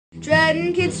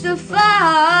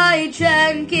Trankidsify,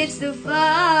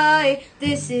 Trankidsify,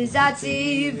 this is our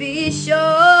TV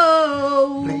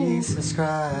show. Please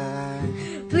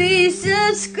subscribe. Please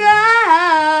subscribe.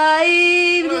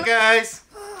 Hello guys.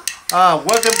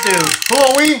 Welcome to Who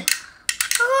Are We?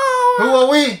 Who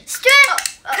are we?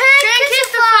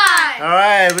 Trankidsify.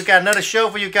 Alright, we got another show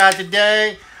for you guys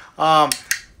today.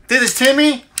 This is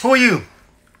Timmy. Who are you?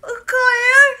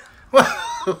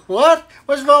 What?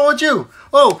 What's wrong with you?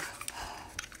 Oh,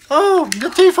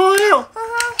 your teeth fall out.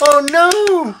 Oh no.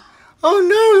 Oh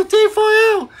no, your teeth fall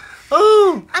out.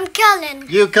 Oh. I'm Cullen.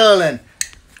 You Cullen.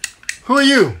 Who are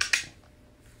you?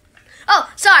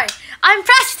 Oh, sorry. I'm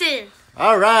Preston.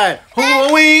 Alright. Who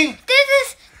are we?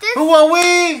 This Who are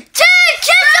we?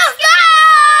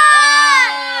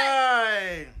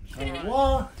 Trankidsify!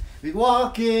 Alright. We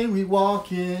walking. We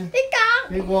got.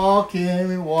 We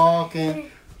walking.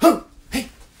 Huh. Hey,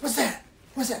 what's that?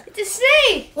 What's that? It's a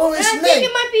snake. Oh, it's a and I think snake.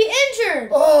 it might be injured.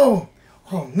 Oh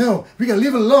no. We gotta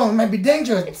leave it alone. It might be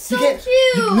dangerous. It's so no.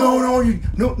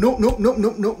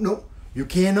 You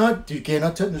cannot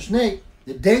touch the snake.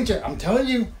 It's danger. I'm telling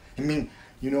you. I mean,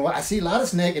 you know what? I see a lot of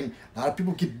snake and a lot of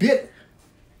people get bit.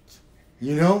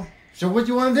 You know? So what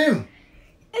you want to do?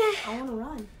 I want to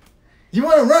run. You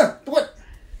want to run? What?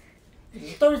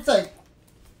 30 seconds.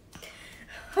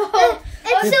 Come on,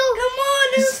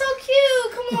 it was so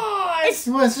cute. Come on.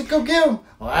 You want to go get him?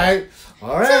 All right.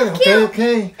 So cute.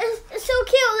 Okay. It's so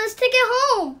cute. Let's take it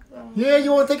home. Yeah,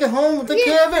 you want to take it home and take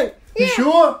care of it? You Yeah.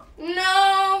 sure?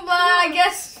 No, but I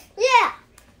guess. Yeah. I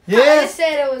Yeah. just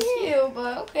said it was cute,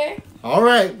 but okay. All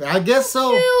right. I guess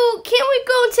so. Dude, can't we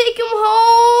go and take him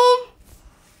home?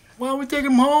 Why don't we take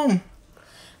him home?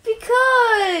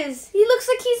 Because he looks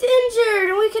like he's injured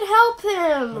and we could help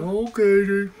him. Okay,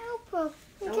 then. Help him.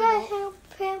 We gotta help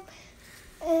him.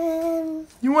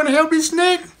 You want to help this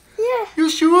snake? Yeah. You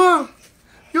sure?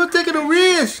 You're taking a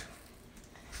risk.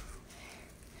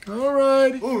 All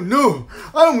right. Oh, no.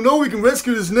 I don't know we can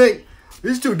rescue the snake.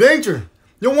 It's too dangerous.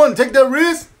 You don't want to take that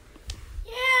risk?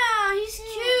 Yeah, he's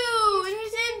cute and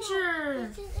he's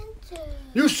injured.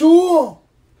 You sure?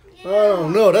 I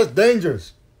don't know. That's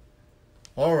dangerous.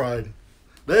 All right.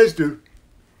 Let's do.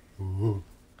 Ooh.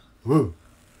 Ooh.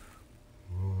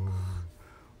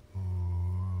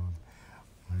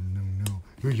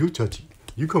 No. You touch it.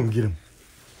 You come get him.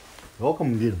 Y'all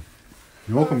come get him.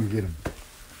 Y'all come get him.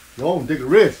 Y'all take a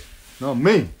risk. Not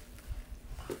me.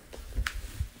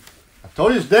 I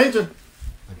told you it's danger.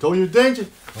 Don't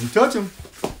touch him.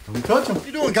 Don't touch him. What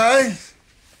you doing, guys?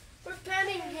 We're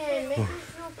petting him, making him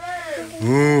feel better.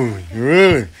 Ooh,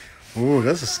 really? Ooh,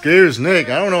 that's a scary snake.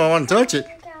 I don't know if I want to touch it.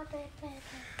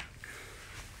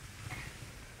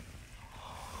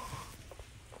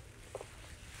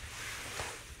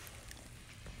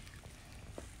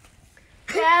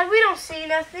 Dad, we don't see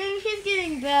nothing. He's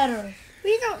getting better.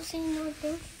 We don't see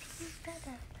nothing. He's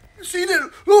better. You see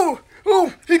that? Oh,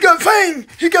 he got fang.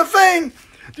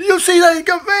 Do you see that? He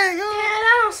got fang. Dad,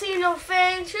 I don't see no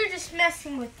fangs. You're just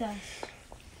messing with us.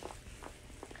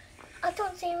 I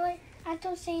don't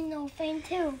see no thing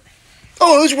too.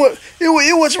 Oh,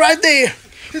 it was right there.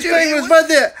 His fang was right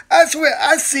there. I swear,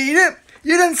 I seen it.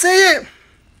 You didn't see it.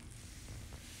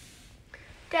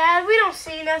 Dad, we don't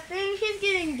see nothing. He's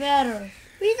getting better.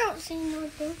 We don't see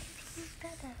nothing. He's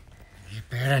better. He's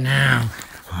better now.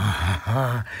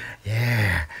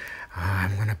 Yeah.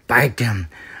 I'm gonna bite them.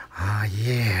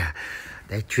 Yeah.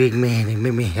 They treat me, they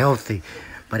make me healthy.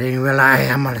 But they didn't realize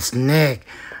I'm a snake.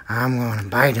 I'm gonna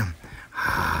bite them.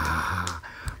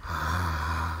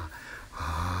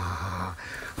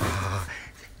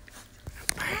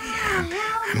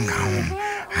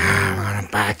 I'm gonna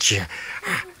bite you.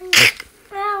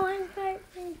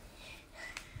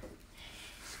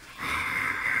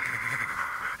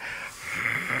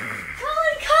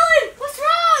 Colin, what's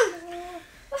wrong?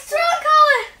 What's wrong,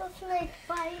 Colin? The snake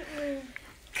bite me.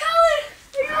 Colin,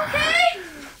 are you okay?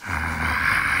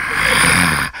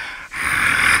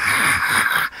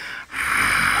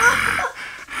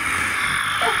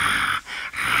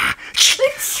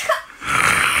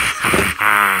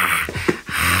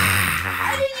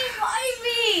 Why did you bite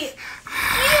me?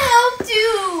 He helped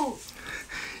you.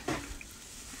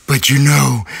 But you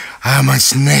know, I'm a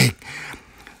snake.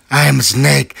 I am a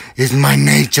snake. It's my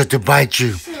nature to bite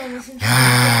you.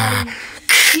 Ah.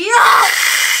 Yeah.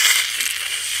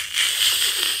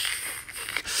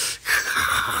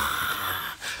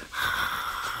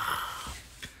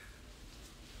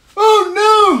 Oh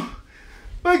no,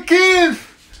 my kid.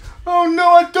 Oh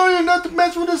no, I told you not to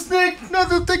mess with the snake, not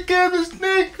to take care of the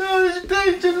snake. Oh, it's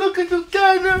danger. Look at this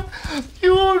guy now.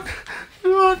 You won't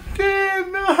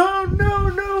dead. No.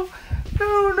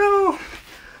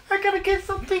 I gotta get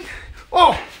something.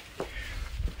 Oh!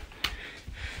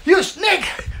 You snake!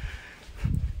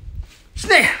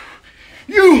 Snake!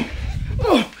 You!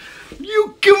 Oh!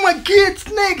 You kill my kids,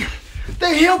 snake!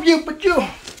 They help you, but you!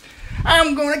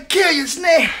 I'm gonna kill you,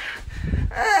 snake!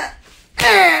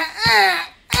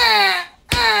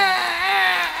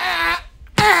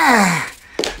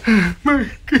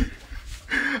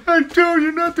 I told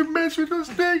you not to mess with those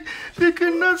snakes. You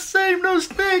cannot save no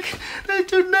snake. They're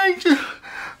too dangerous.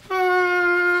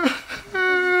 Oh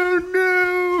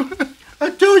no. I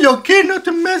told your kid not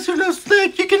to mess with no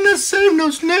snake. You cannot save no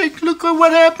snake. Look at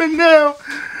what happened now.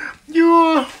 You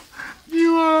are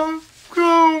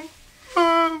gone.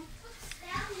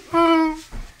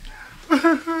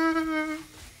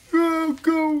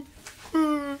 Go.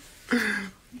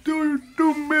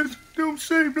 Don't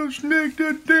save no snake.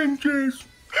 They're dangerous.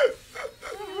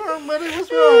 Buddy, what's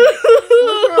wrong?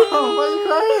 What's wrong? Why are you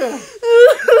crying?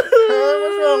 Hey,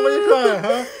 what's wrong? Why are you crying,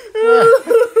 huh?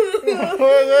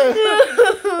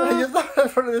 You thought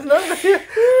there's nothing here.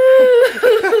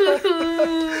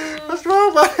 What's wrong,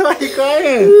 buddy? Why are you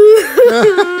crying?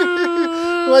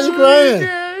 Why are you crying?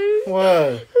 Why?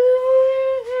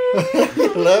 You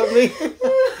love me?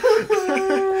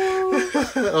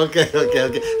 Okay.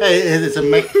 Hey,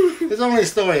 it's only a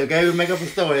story, okay? We make up a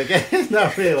story, okay? It's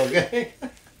not real, okay?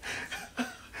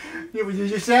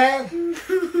 You sad?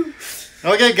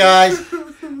 Okay, guys,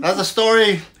 that's a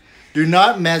story. Do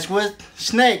not mess with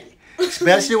snake,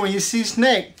 especially when you see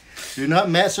snake. Do not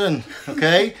mess with them,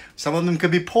 okay? Some of them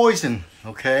could be poison,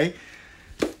 okay?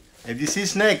 If you see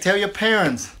snake, tell your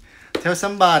parents, tell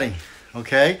somebody,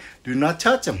 okay? Do not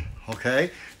touch them,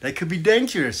 okay? They could be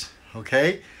dangerous,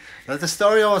 okay? That's the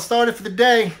story I started for the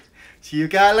day. See you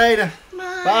guys later.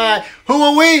 Bye. Bye. Who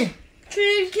are we?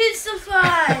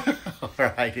 Trankidsify.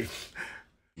 Alrighty.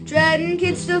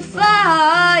 Trankidsify.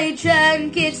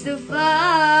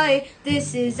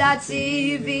 This is our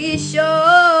TV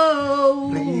show.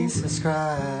 Please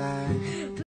subscribe.